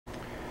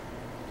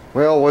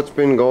Well, what's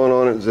been going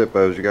on at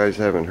Zippo's? You guys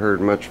haven't heard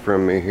much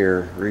from me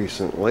here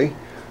recently.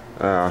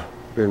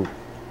 Been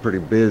pretty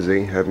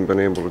busy, haven't been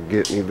able to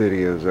get any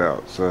videos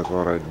out, so I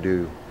thought I'd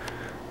do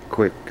a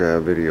quick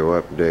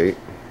video update.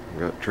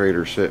 Got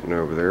Trader sitting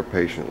over there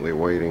patiently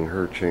waiting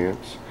her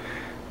chance.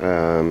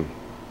 Got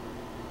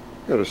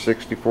a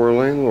 64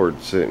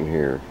 landlord sitting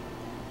here.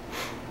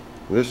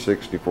 This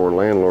 64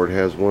 landlord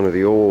has one of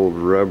the old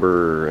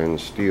rubber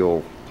and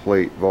steel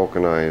plate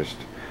vulcanized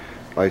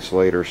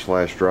isolator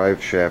slash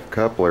drive shaft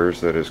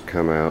couplers that has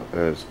come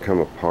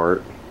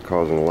apart,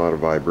 causing a lot of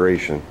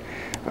vibration.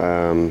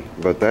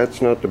 But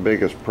that's not the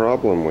biggest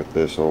problem with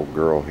this old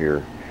girl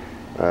here.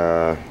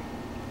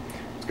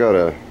 It's got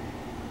a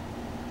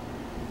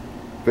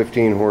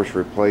 15 horse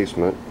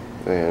replacement,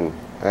 and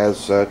as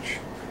such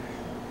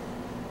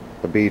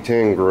a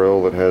B10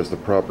 grill that has the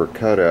proper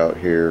cutout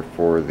here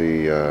for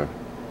the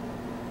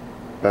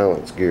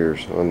balance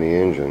gears on the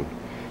engine.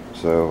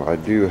 So I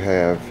do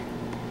have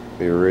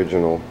the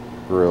original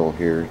grill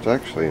here. It's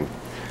actually in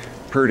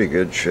pretty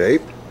good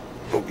shape.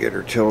 We'll get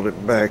her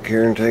tilted back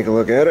here and take a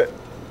look at it.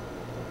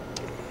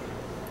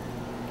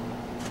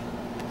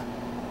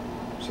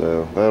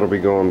 So that'll be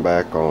going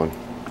back on.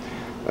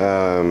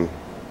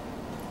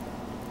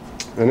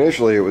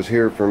 Initially it was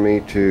here for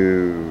me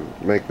to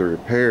make the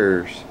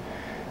repairs,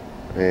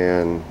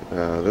 and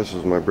this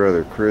was my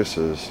brother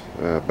Chris's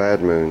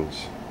Bad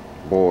Moon's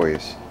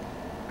boys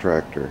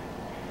tractor,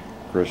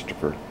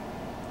 Christopher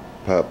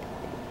Pup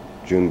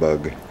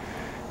Junebug,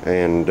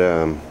 and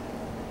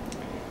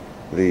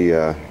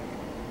the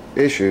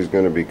issue is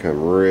going to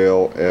become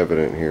real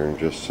evident here in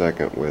just a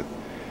second with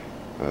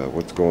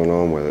what's going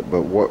on with it.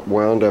 But what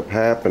wound up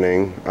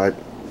happening, I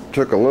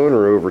took a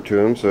loaner over to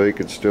him so he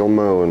could still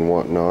mow and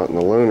whatnot, and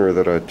the loaner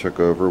that I took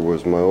over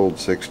was my old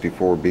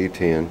 64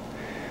 B10,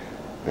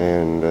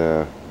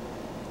 and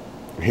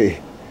he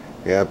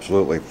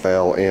absolutely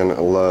fell in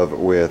love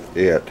with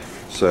it.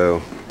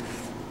 So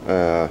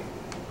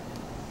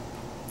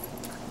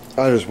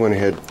I just went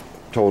ahead,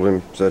 told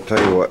him, said,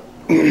 tell you what,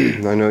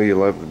 I know you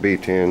love the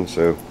B10,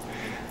 so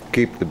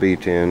keep the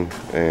B10,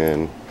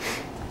 and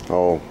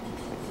I'll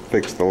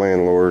fix the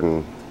landlord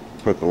and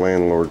put the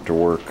landlord to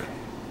work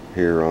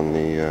here on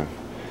the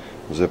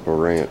Zippo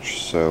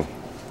ranch. So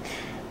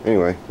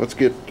anyway, let's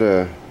get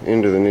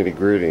into the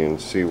nitty-gritty and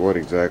see what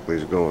exactly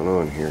is going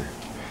on here.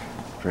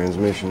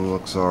 Transmission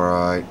looks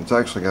alright. It's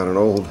actually got an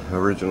old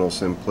original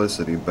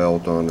Simplicity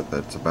belt on it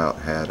that's about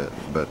had it,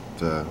 but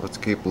let's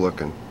keep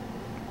looking.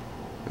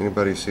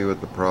 Anybody see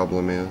what the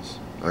problem is?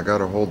 I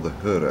gotta hold the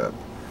hood up,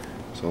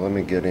 so let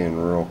me get in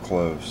real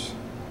close.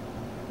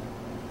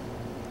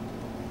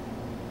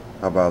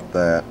 How about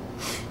that?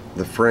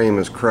 The frame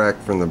is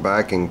cracked from the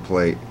backing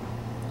plate,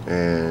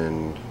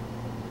 and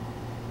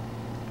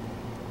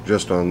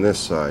just on this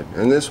side.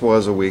 And this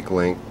was a weak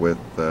link with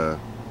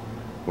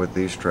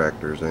these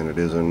tractors, and it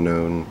is a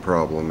known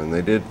problem, and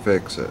they did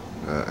fix it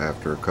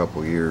after a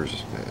couple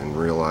years and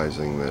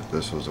realizing that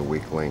this was a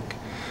weak link.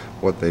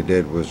 What they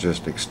did was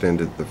just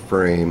extended the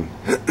frame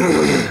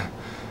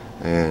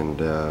and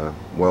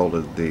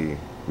welded the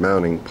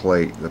mounting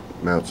plate that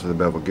mounts to the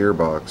bevel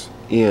gearbox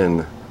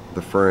in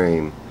the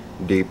frame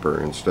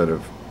deeper instead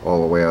of all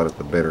the way out at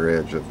the bitter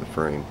edge of the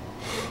frame,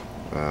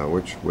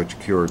 which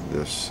cured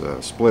this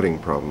splitting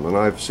problem. And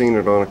I've seen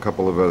it on a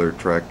couple of other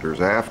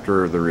tractors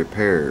after the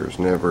repairs,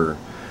 never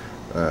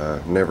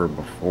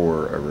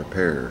before a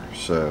repair.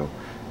 So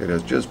it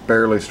has just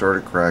barely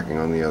started cracking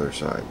on the other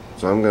side.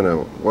 So I'm going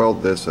to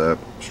weld this up,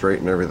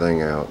 straighten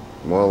everything out.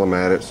 While I'm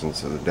at it,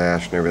 since the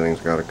dash and everything's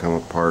got to come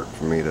apart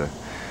for me to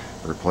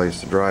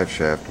replace the drive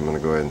shaft, I'm going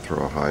to go ahead and throw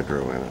a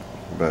hydro in it.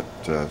 But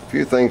a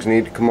few things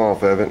need to come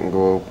off of it and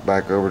go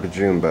back over to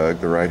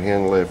Junebug. The right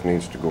hand lift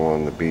needs to go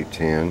on the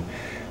B10.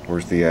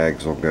 Where's the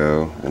ags will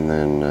go, and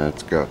then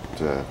it's got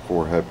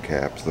 4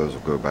 hubcaps. Those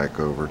will go back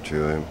over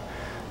to him.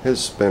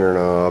 His spinner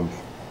knob,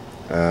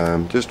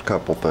 just a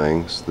couple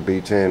things. The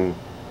B10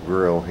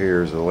 grill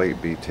here is a late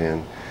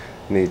B10,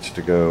 needs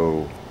to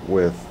go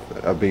with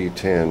a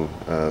B10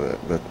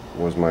 that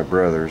was my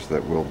brother's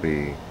that we'll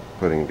be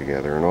putting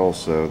together. And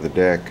also the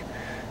deck,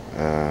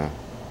 I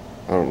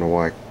don't know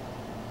why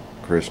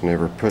Chris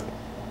never put,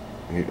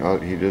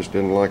 he just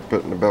didn't like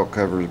putting the belt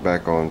covers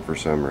back on for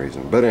some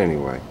reason. But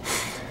anyway,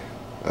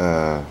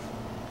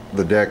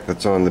 the deck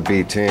that's on the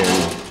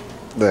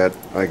B10 that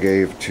I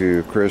gave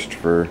to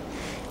Christopher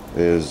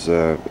is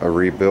a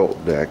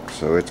rebuilt deck,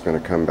 so it's going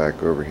to come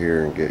back over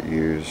here and get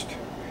used.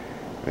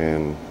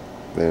 And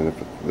then if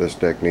this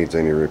deck needs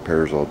any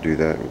repairs, I'll do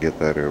that and get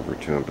that over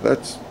to him. But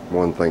that's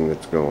one thing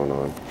that's going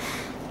on.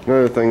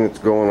 Another thing that's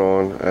going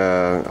on,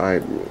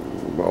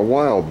 a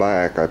while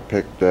back I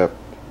picked up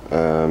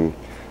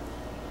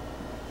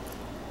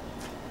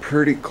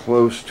pretty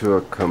close to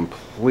a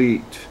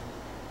complete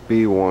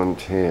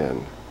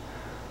B110.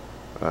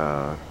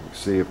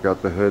 See, I've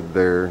got the hood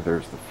there,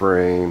 there's the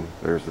frame,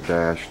 there's the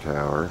dash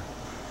tower,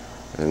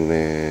 and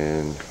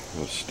then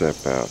we'll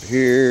step out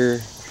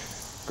here,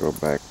 go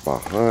back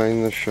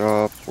behind the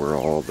shop where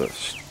all the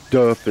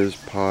stuff is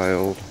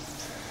piled.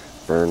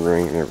 burn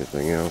ring and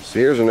everything else.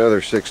 Here's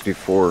another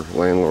 64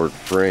 landlord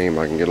frame.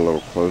 I can get a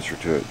little closer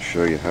to it to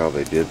show you how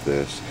they did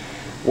this.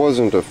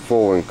 Wasn't a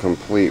full and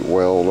complete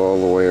weld all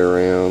the way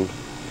around,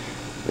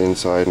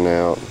 inside and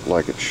out,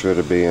 like it should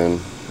have been.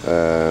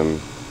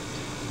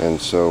 And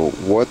so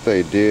what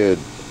they did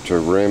to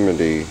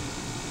remedy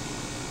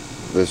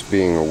this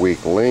being a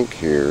weak link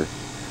here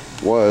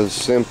was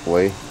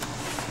simply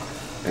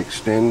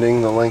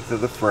extending the length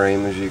of the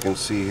frame, as you can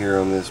see here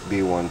on this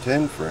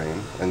B110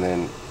 frame, and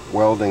then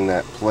welding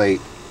that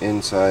plate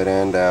inside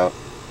and out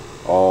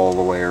all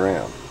the way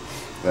around.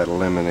 That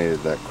eliminated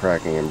that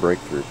cracking and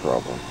breakthrough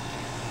problem.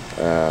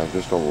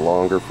 Just a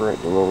longer frame,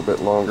 a little bit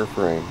longer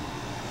frame,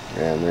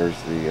 and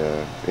there's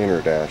the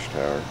inner dash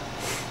tower,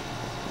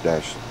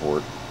 dash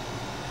support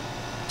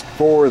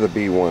for the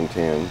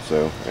B110.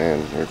 So,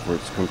 and of course,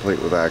 it's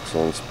complete with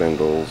axle and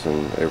spindles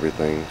and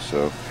everything.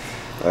 So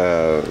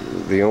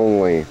the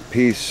only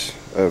piece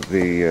of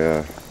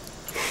the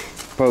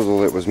puzzle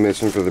that was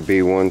missing for the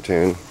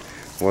B110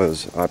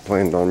 was I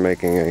planned on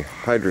making a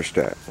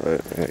hydrostat,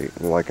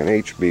 like an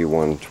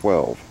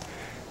HB112,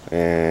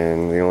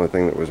 and the only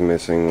thing that was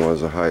missing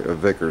was a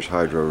Vickers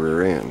hydro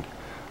rear end.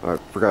 I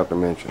forgot to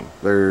mention,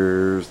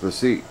 there's the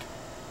seat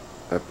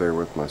up there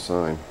with my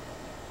sign.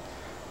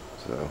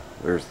 So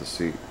there's the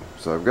seat.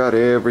 So I've got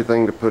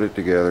everything to put it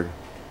together,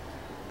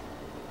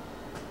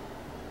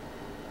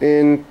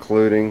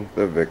 including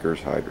the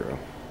Vickers hydro.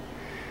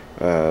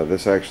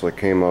 This actually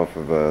came off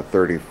of a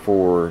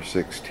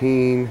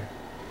 3416,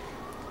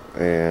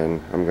 and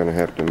I'm going to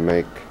have to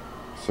make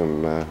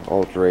some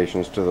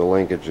alterations to the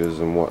linkages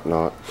and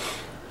whatnot.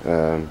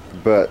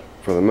 But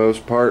for the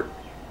most part,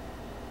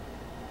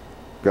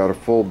 got a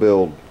full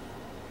build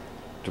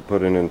to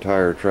put an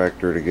entire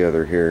tractor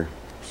together here.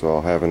 So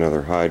I'll have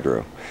another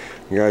hydro.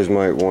 You guys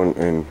might want,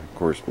 and of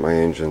course my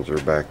engines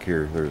are back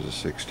here. There's a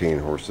 16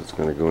 horse that's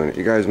going to go in it.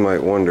 You guys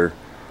might wonder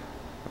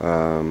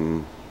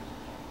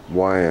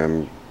why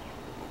I'm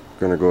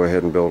going to go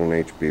ahead and build an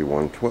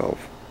HB112.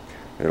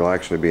 It'll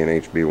actually be an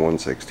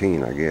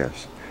HB116, I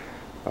guess.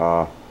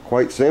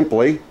 Quite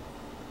simply,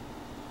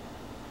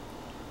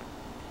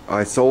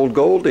 I sold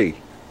Goldie.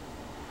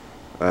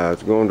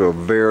 It's going to a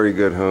very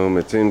good home.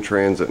 It's in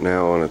transit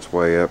now on its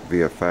way up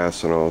via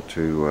Fastenal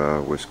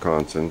to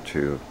Wisconsin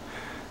to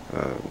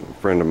a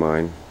friend of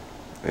mine.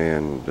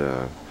 And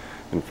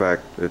in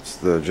fact, it's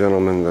the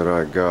gentleman that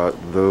I got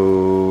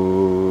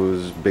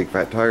those big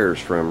fat tires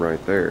from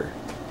right there.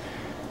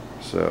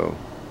 So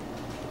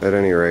at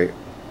any rate,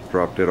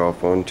 dropped it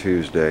off on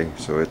Tuesday,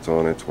 so it's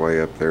on its way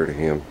up there to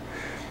him.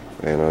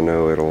 And I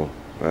know it'll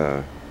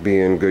be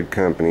in good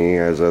company. He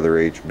has other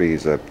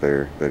HBs up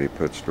there that he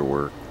puts to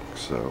work.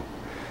 So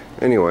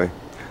anyway,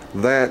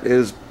 that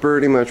is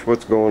pretty much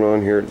what's going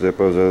on here at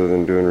Zippo's, other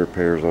than doing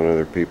repairs on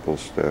other people's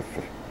stuff.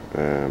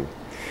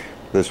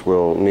 This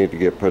will need to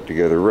get put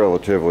together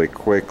relatively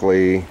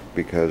quickly,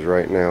 because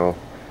right now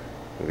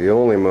the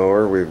only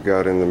mower we've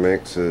got in the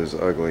mix is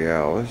Ugly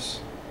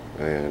Alice,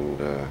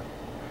 and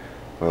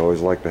I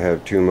always like to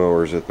have two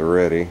mowers at the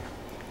ready.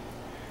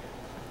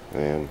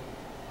 And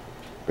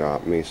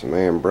got me some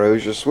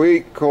ambrosia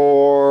sweet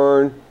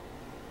corn.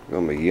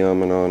 Gonna be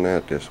yumming on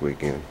that this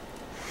weekend.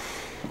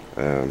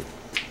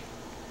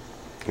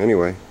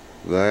 Anyway,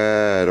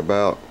 that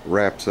about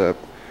wraps up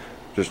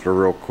just a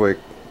real quick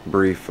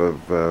brief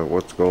of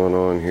what's going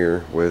on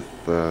here with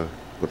the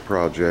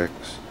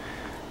projects.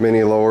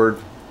 Mini Lord,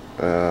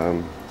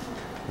 I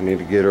need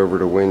to get over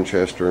to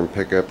Winchester and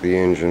pick up the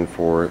engine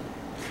for it,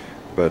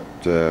 but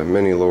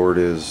Mini Lord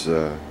is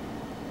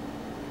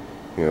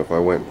you know, if I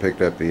went and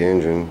picked up the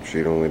engine,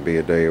 she'd only be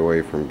a day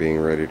away from being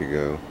ready to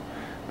go.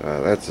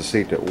 That's the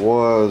seat that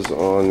was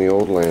on the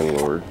old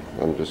Landlord.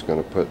 I'm just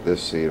going to put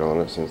this seat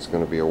on it since it's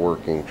going to be a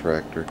working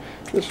tractor.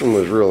 This one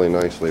was really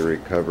nicely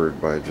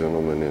recovered by a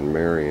gentleman in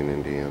Marion,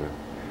 Indiana.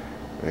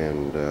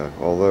 And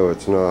although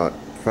it's not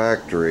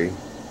factory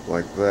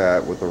like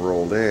that with a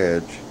rolled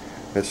edge,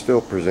 it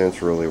still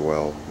presents really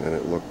well, and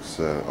it looks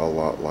a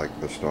lot like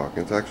the stock.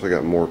 It's actually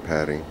got more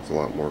padding. It's a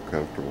lot more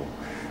comfortable.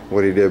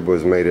 What he did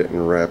was made it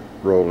and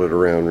rolled it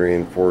around,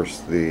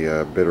 reinforced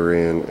the bitter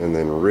end, and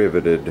then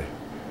riveted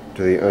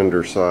to the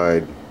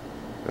underside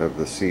of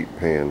the seat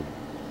pan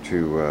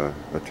to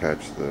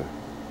attach the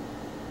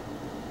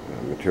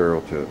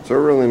material to it. So a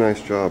really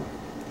nice job.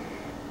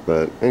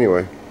 But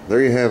anyway,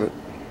 there you have it.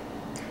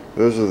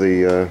 Those are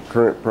the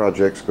current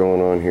projects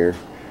going on here.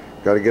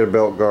 Got to get a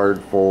belt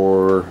guard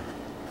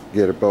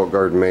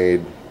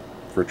made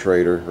for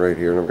Trader right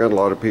here. And I've got a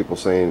lot of people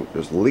saying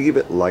just leave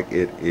it like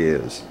it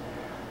is.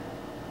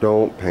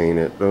 Don't paint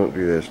it, don't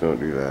do this, don't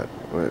do that.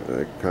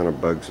 It kind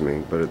of bugs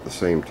me, but at the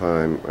same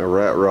time, a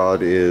rat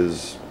rod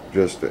is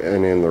just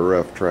an in the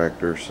rough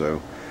tractor,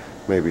 so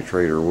maybe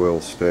Trader will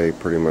stay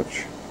pretty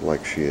much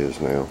like she is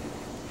now.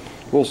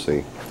 We'll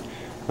see.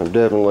 I'm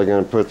definitely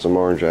going to put some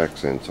orange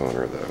accents on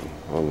her though,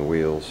 on the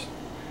wheels.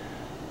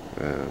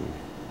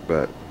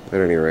 But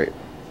at any rate,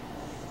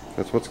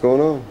 that's what's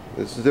going on.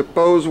 This is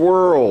Zippo's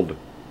World,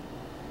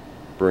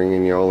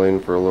 bringing y'all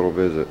in for a little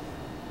visit.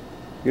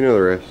 You know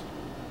the rest.